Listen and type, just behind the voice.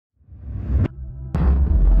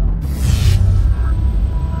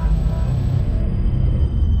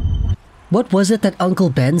What was it that Uncle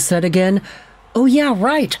Ben said again? Oh yeah,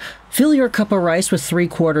 right! Fill your cup of rice with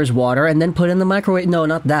 3/4 water and then put in the microwave. No,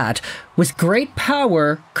 not that. With great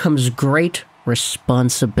power comes great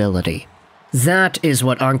responsibility. That is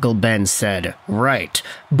what Uncle Ben said, right.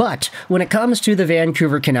 But when it comes to the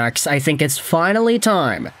Vancouver Canucks, I think it's finally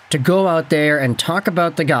time to go out there and talk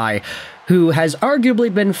about the guy who has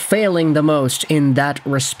arguably been failing the most in that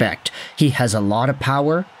respect. He has a lot of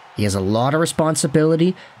power, he has a lot of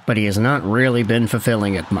responsibility, but he has not really been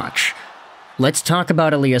fulfilling it much. Let's talk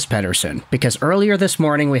about Elias Pettersson, because earlier this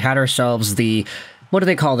morning we had ourselves the, what do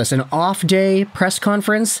they call this, an off-day press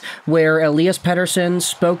conference where Elias Pettersson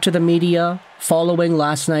spoke to the media following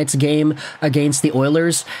last night's game against the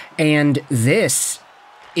Oilers, and this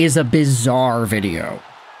is a bizarre video.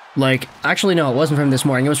 Like, actually no, it wasn't from this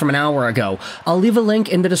morning, it was from an hour ago. I'll leave a link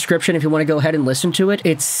in the description if you want to go ahead and listen to it.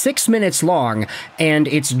 It's 6 minutes long, and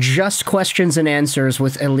it's just questions and answers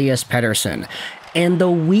with Elias Pettersson. And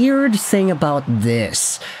the weird thing about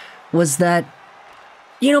this was that,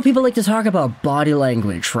 you know, people like to talk about body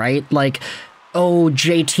language, right? Like, oh,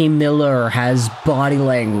 JT Miller has body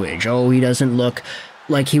language. Oh, he doesn't look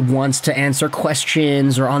like he wants to answer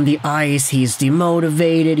questions, or on the ice, he's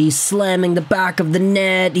demotivated, he's slamming the back of the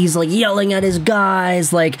net, he's like yelling at his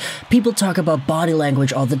guys. Like, people talk about body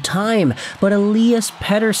language all the time, but Elias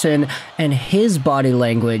Pettersson and his body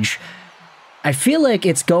language, I feel like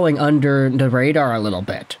it's going under the radar a little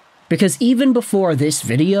bit. Because even before this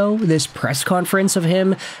video, this press conference of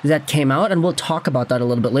him that came out, and we'll talk about that a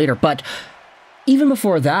little bit later, but even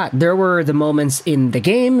before that, there were the moments in the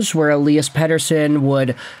games where Elias Pettersson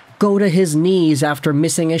would go to his knees after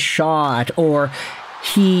missing a shot, or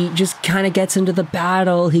he just kind of gets into the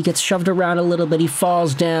battle, he gets shoved around a little bit, he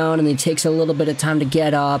falls down, and he takes a little bit of time to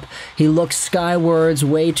get up. He looks skywards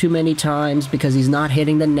way too many times because he's not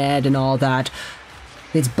hitting the net and all that.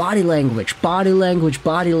 It's body language, body language,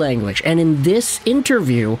 body language. And in this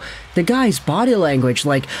interview, the guy's body language,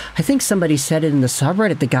 like, I think somebody said it in the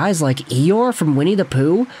subreddit, the guy's like Eeyore from Winnie the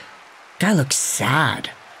Pooh. Guy looks sad.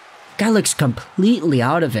 Guy looks completely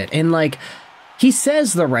out of it. And, like, he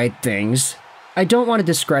says the right things. I don't want to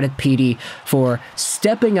discredit Petey for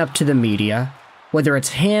stepping up to the media, whether it's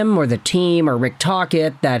him or the team or Rick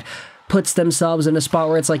Tocchet that puts themselves in a spot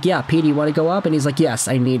where it's like, yeah, Petey, you want to go up? And he's like, yes,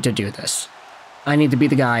 I need to do this. I need to be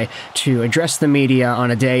the guy to address the media on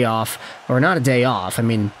a day off, or not a day off, I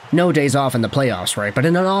mean, no days off in the playoffs, right? But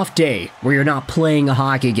in an off day where you're not playing a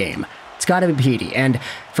hockey game. It's gotta be Petey. And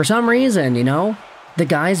for some reason, you know, the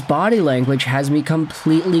guy's body language has me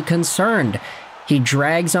completely concerned. He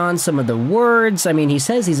drags on some of the words. I mean, he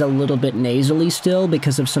says he's a little bit nasally still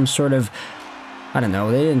because of some sort of, I don't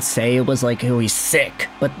know, they didn't say it was like, oh, he's sick.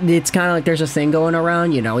 But it's kind of like there's a thing going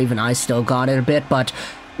around, you know, even I still got it a bit, but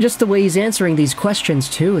just the way he's answering these questions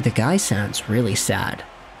too, the guy sounds really sad.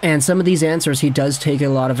 And some of these answers, he does take a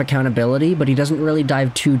lot of accountability, but he doesn't really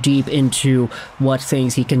dive too deep into what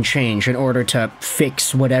things he can change in order to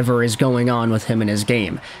fix whatever is going on with him in his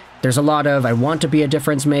game. There's a lot of, I want to be a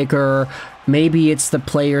difference maker, maybe it's the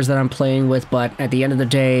players that I'm playing with, but at the end of the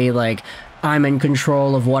day, like, I'm in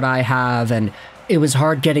control of what I have, and it was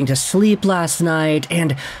hard getting to sleep last night,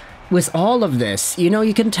 and with all of this, you know,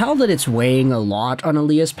 you can tell that it's weighing a lot on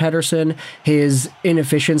Elias Pettersson, his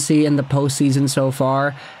inefficiency in the postseason so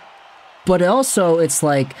far. But also, it's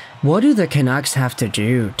like, what do the Canucks have to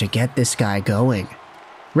do to get this guy going?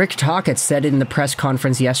 Rick Tocchet said in the press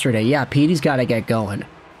conference yesterday, yeah, Petey's got to get going.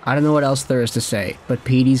 I don't know what else there is to say, but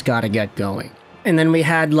Petey's got to get going. And then we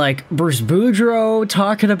had, like, Bruce Boudreau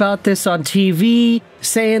talking about this on TV,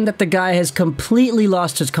 saying that the guy has completely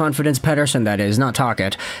lost his confidence, Pettersson, that is, not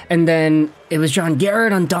Tocchet. And then it was John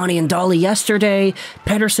Garrett on Donnie and Dolly yesterday.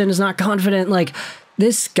 Pettersson is not confident. Like,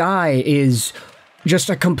 this guy is just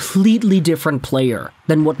a completely different player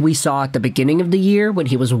than what we saw at the beginning of the year when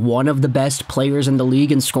he was one of the best players in the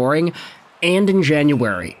league in scoring, and in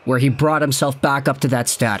January, where he brought himself back up to that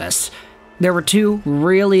status. There were two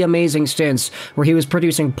really amazing stints where he was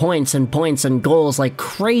producing points and goals like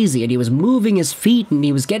crazy, and he was moving his feet, and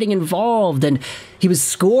he was getting involved, and he was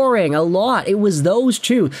scoring a lot. It was those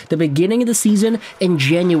two, the beginning of the season and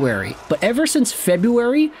January. But ever since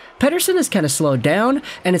February, Pettersson has kind of slowed down,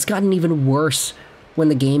 and it's gotten even worse when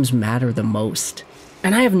the games matter the most.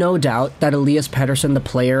 And I have no doubt that Elias Pettersson, the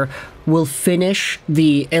player, will finish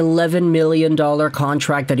the $11 million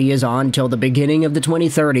contract that he is on till the beginning of the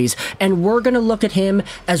 2030s, and we're going to look at him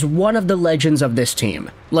as one of the legends of this team.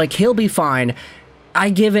 Like, he'll be fine. I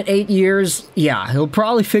give it 8 years, yeah, he'll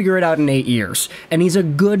probably figure it out in 8 years. And he's a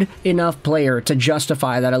good enough player to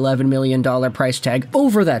justify that $11 million price tag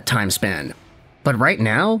over that time span. But right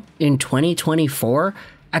now, in 2024,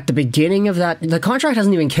 at the beginning of that, the contract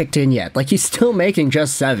hasn't even kicked in yet. Like, he's still making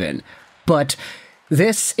just 7. But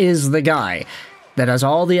this is the guy that has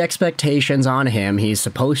all the expectations on him. He's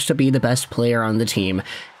supposed to be the best player on the team.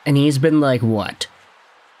 And he's been like, what?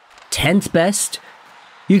 10th best?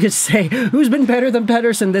 You could say, who's been better than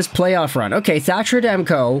Pettersson this playoff run? Okay, Thatcher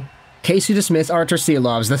Demko, Casey DeSmith, Artur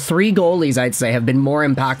Silovs, the 3 goalies, I'd say, have been more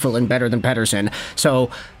impactful and better than Pettersson. So,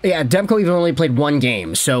 yeah, Demko even only played 1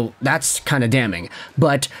 game, so that's kind of damning.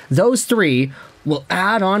 But those 3 will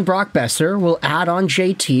add on Brock Besser, will add on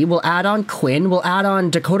JT, will add on Quinn, will add on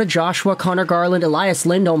Dakota Joshua, Connor Garland, Elias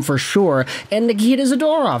Lindholm for sure, and Nikita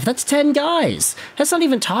Zadorov. That's 10 guys. That's not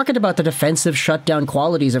even talking about the defensive shutdown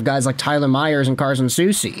qualities of guys like Tyler Myers and Carson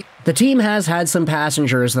Soucy. The team has had some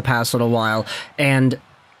passengers the past little while, and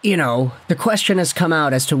you know, the question has come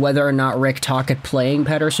out as to whether or not Rick Tocchet playing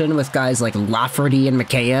Pettersson with guys like Lafferty and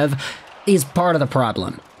Mikheyev is part of the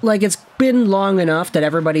problem. Like, it's been long enough that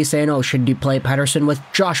everybody's saying, oh, should you play Pettersson with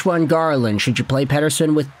Joshua and Garland? Should you play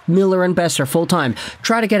Pettersson with Miller and Besser full-time?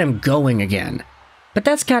 Try to get him going again. But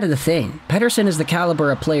that's kind of the thing. Pettersson is the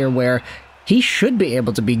caliber of player where he should be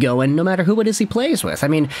able to be going no matter who it is he plays with. I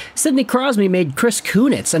mean, Sidney Crosby made Chris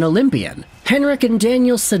Kunitz an Olympian. Henrik and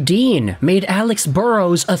Daniel Sedin made Alex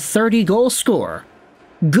Burrows a 30-goal scorer.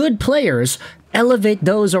 Good players elevate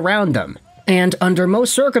those around them. And under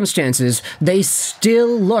most circumstances, they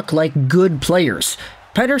still look like good players.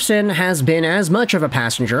 Pettersson has been as much of a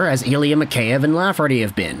passenger as Ilya Mikheyev and Lafferty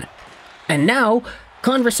have been. And now,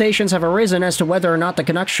 conversations have arisen as to whether or not the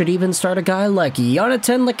Canucks should even start a guy like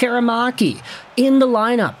Jonathan Lekkerimaki in the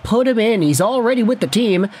lineup. Put him in. He's already with the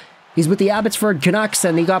team. He's with the Abbotsford Canucks,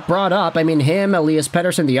 and he got brought up. I mean, him, Elias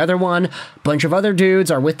Pettersson, the other one, a bunch of other dudes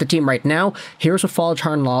are with the team right now. Here's what Fall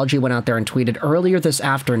Terminology went out there and tweeted earlier this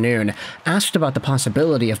afternoon, asked about the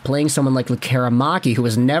possibility of playing someone like Lekkerimaki, who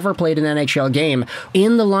has never played an NHL game,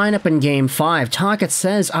 in the lineup in Game 5. Tocchet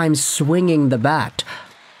says, I'm swinging the bat.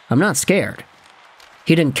 I'm not scared.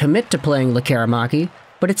 He didn't commit to playing Lekkerimaki,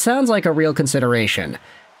 but it sounds like a real consideration.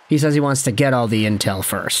 He says he wants to get all the intel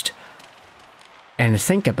first. And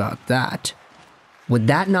think about that. Would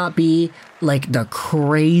that not be, like, the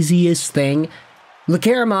craziest thing?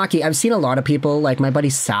 Lekkerimaki, I've seen a lot of people, like my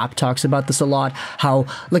buddy Sap talks about this a lot, how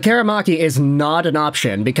Lekkerimaki is not an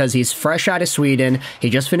option because he's fresh out of Sweden,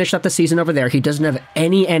 he just finished up the season over there, he doesn't have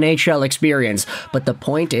any NHL experience, but the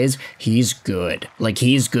point is, he's good. Like,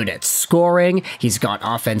 he's good at scoring, he's got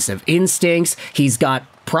offensive instincts, he's got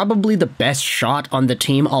probably the best shot on the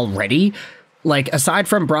team already. Like, aside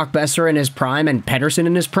from Brock Besser in his prime and Pettersson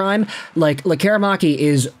in his prime, like, Lekkerimaki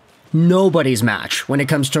is nobody's match when it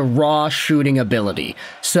comes to raw shooting ability.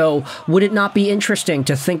 So, would it not be interesting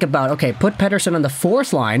to think about, okay, put Pettersson on the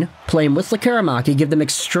 4th line, play him with Lekkerimaki, give them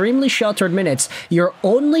extremely sheltered minutes, your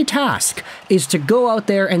only task is to go out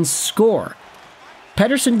there and score.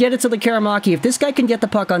 Pettersson, get it to Lekkerimaki, if this guy can get the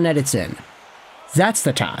puck on net, it's in. That's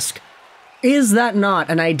the task. Is that not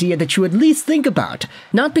an idea that you at least think about?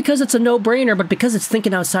 Not because it's a no-brainer, but because it's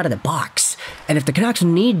thinking outside of the box. And if the Canucks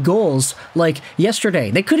need goals, like yesterday,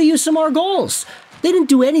 they could have used some more goals. They didn't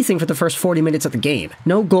do anything for the first 40 minutes of the game.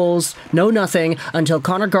 No goals, no nothing, until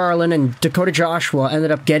Connor Garland and Dakota Joshua ended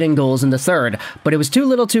up getting goals in the 3rd. But it was too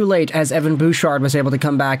little too late as Evan Bouchard was able to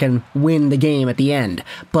come back and win the game at the end.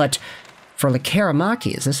 But for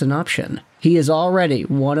Lekkerimaki, is this an option? He is already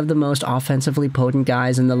one of the most offensively potent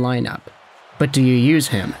guys in the lineup. But do you use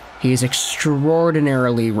him? He is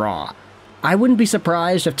extraordinarily raw. I wouldn't be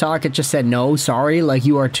surprised if Tocchet just said, no, sorry, like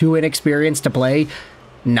you are too inexperienced to play.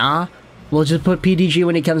 Nah, we'll just put PDG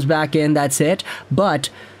when he comes back in, that's it.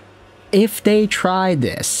 But if they try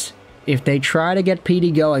this, if they try to get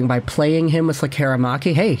PD going by playing him with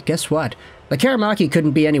Lekkerimaki, hey, guess what? Lekkerimaki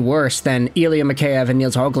couldn't be any worse than Ilya Mikheyev and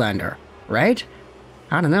Nils Höglander, right?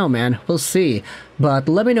 I don't know, man. We'll see. But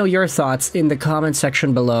let me know your thoughts in the comment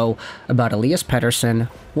section below about Elias Pettersson,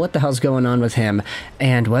 what the hell's going on with him,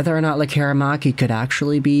 and whether or not Lekkerimaki could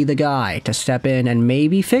actually be the guy to step in and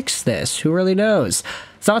maybe fix this. Who really knows?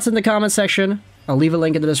 Thoughts in the comment section. I'll leave a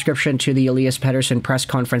link in the description to the Elias Pettersson press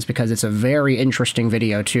conference because it's a very interesting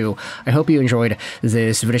video too. I hope you enjoyed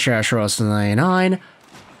this video.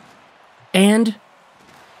 And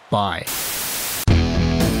bye.